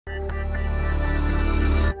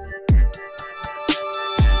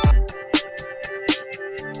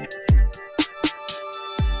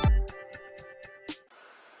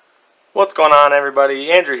What's going on,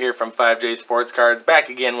 everybody? Andrew here from 5J Sports Cards, back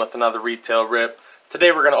again with another retail rip.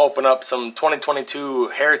 Today we're going to open up some 2022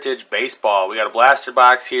 Heritage Baseball. We got a blaster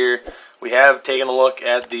box here. We have taken a look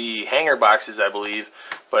at the hanger boxes, I believe,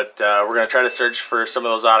 but we're going to try to search for some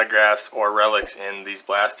of those autographs or relics in these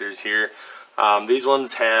blasters here. These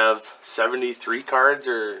ones have 73 cards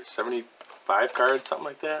or 75 cards, something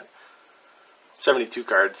like that. 72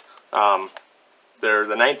 cards. They're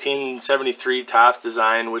the 1973 Topps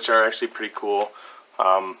design, which are actually pretty cool.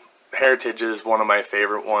 Heritage is one of my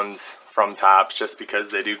favorite ones from Topps, just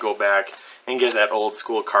because they do go back and get that old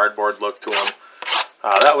school cardboard look to them.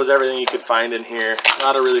 That was everything you could find in here. A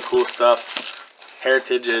lot of really cool stuff.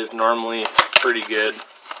 Heritage is normally pretty good,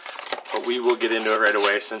 but we will get into it right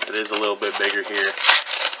away since it is a little bit bigger here.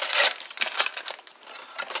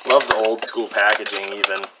 Love the old school packaging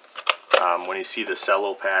even. When you see the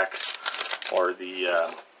cello packs or the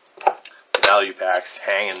value packs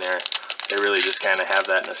hanging there, they really just kind of have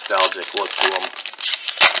that nostalgic look to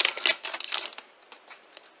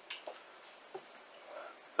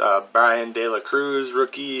them. Brian De La Cruz,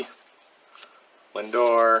 rookie.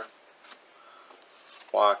 Lindor,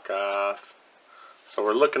 walk-off. So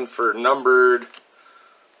we're looking for numbered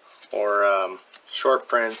or short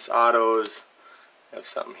prints, autos. Have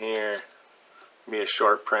something here. Be a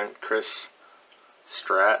short print, Chris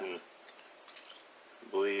Stratton. I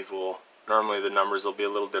believe normally the numbers will be a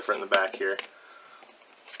little different in the back here,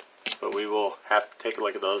 but we will have to take a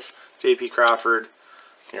look at those. J.P. Crawford,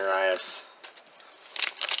 Urias.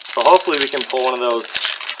 So hopefully we can pull one of those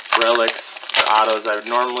relics or autos. I've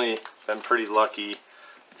normally been pretty lucky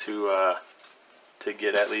to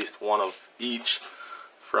get at least one of each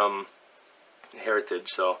from Heritage.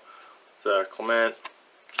 So the Clement,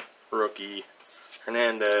 rookie,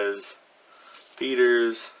 Hernandez,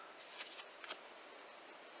 Peters.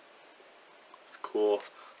 It's cool.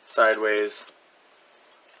 Sideways.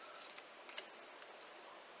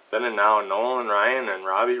 Then and now, Nolan Ryan and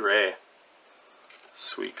Robbie Ray.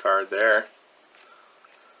 Sweet card there.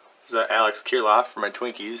 There's Alex Kirilloff for my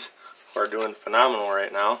Twinkies, who are doing phenomenal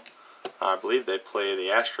right now. I believe they play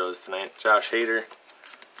the Astros tonight. Josh Hader.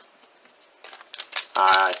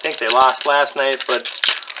 I think they lost last night, but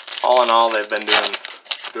all in all, they've been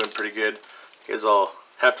doing pretty good. You guys will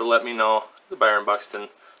have to let me know, the Byron Buxton,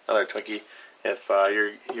 another Twinkie, if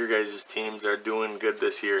your guys' teams are doing good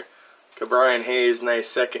this year. Brian Hayes, nice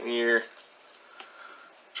second year.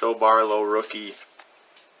 Joe Barlow, rookie.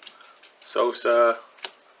 Sosa,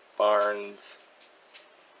 Barnes,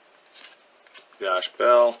 Josh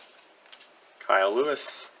Bell, Kyle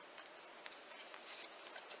Lewis,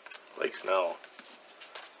 Blake Snell.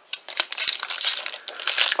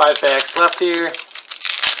 5 packs left here.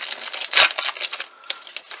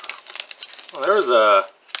 Well, there was a...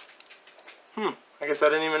 I guess I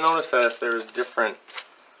didn't even notice that if there was different...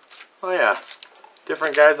 Oh yeah,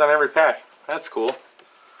 different guys on every pack. That's cool.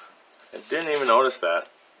 I didn't even notice that.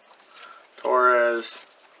 Torres.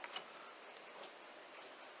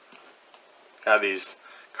 Got these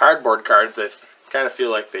cardboard cards that kind of feel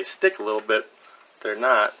like they stick a little bit. They're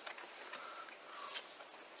not.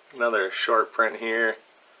 Another short print here.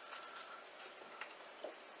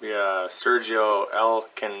 We got Sergio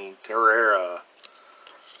Alcantara,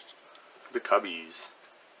 the Cubbies.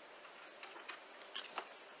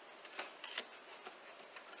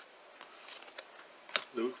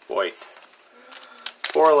 Luke Voigt.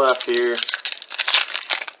 4 left here.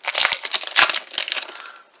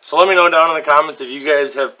 So let me know down in the comments if you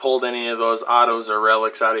guys have pulled any of those autos or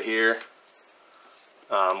relics out of here.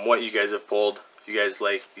 What you guys have pulled. If you guys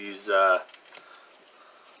like these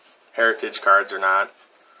Heritage cards or not.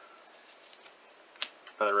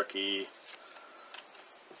 Another rookie.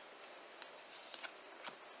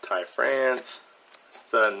 Ty France.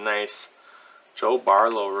 It's a nice Joe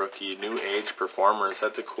Barlow rookie, New Age Performers.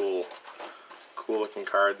 That's a cool looking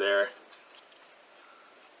card there.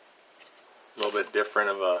 A little bit different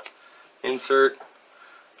of a insert.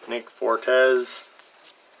 Nick Fortes.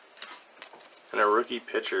 And a rookie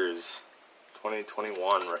pitchers.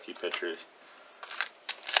 2021 rookie pitchers.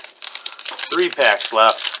 3 packs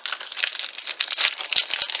left.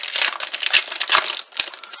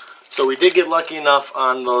 So we did get lucky enough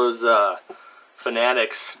on those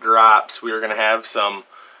Fanatics drops. We were going to have some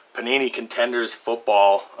Panini Contenders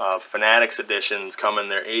Football Fanatics editions come in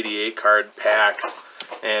their 88 card packs.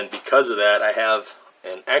 And because of that, I have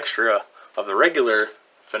an extra of the regular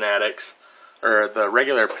Fanatics, or the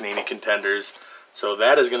regular Panini Contenders. So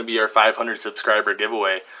that is going to be our 500 subscriber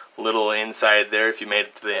giveaway. A little inside there if you made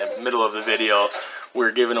it to the middle of the video.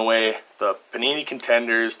 we're giving away the Panini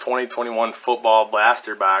Contenders 2021 Football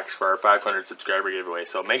Blaster Box for our 500 subscriber giveaway.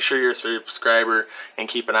 So make sure you're a subscriber and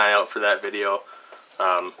keep an eye out for that video.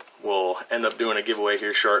 We'll end up doing a giveaway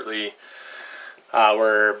here shortly.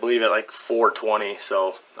 We're, I believe, at like 420,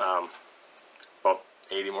 so about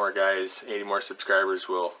 80 more guys, 80 more subscribers,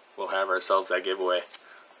 we'll have ourselves that giveaway.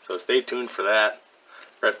 So stay tuned for that.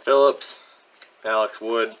 Brett Phillips, Alex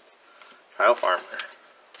Wood, Kyle Farmer.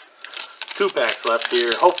 2 packs left here.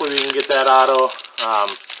 Hopefully we can get that auto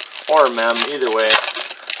or a mem, either way.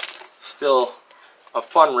 Still a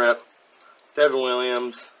fun rip. Devin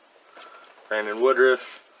Williams, Brandon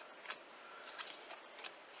Woodruff,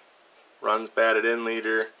 runs batted in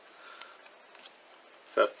leader,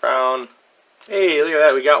 Seth Brown. Hey, look at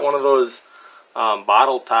that. We got one of those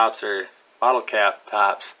bottle tops or bottle cap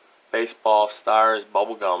tops. Baseball Stars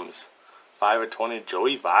Bubblegums. 5/20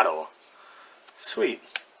 Joey Votto. Sweet.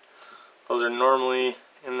 Those are normally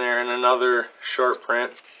in there in another short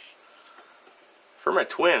print. For my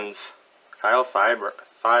Twins, Kyle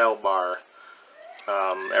Thielbar.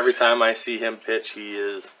 Every time I see him pitch, he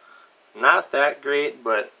is not that great,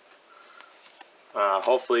 but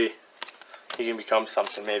hopefully he can become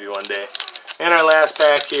something maybe one day. And our last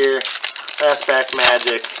pack here, last pack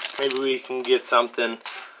magic. Maybe we can get something.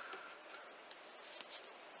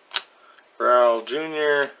 Burrell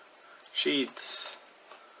Jr., Sheets,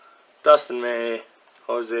 Dustin May,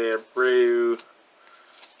 Jose Abreu.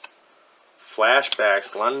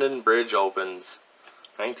 Flashbacks, London Bridge opens,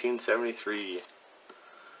 1973.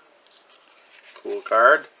 Cool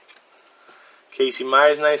card. Casey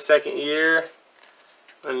Mize, nice second year.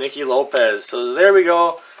 And Nicky Lopez. So there we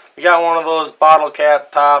go. We got one of those bottle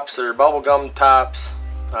cap tops or bubblegum tops,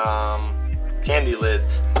 candy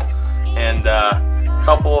lids, and a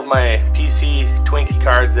couple of my PC Twinkie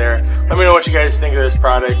cards there. Let me know what you guys think of this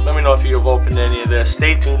product. Let me know if you have opened any of this.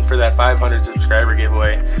 Stay tuned for that 500 subscriber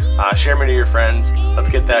giveaway. Share me to your friends. Let's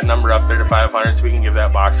get that number up there to 500 so we can give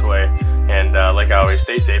that box away. And like I always,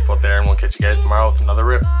 stay safe out there, and we'll catch you guys tomorrow with another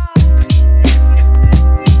rip.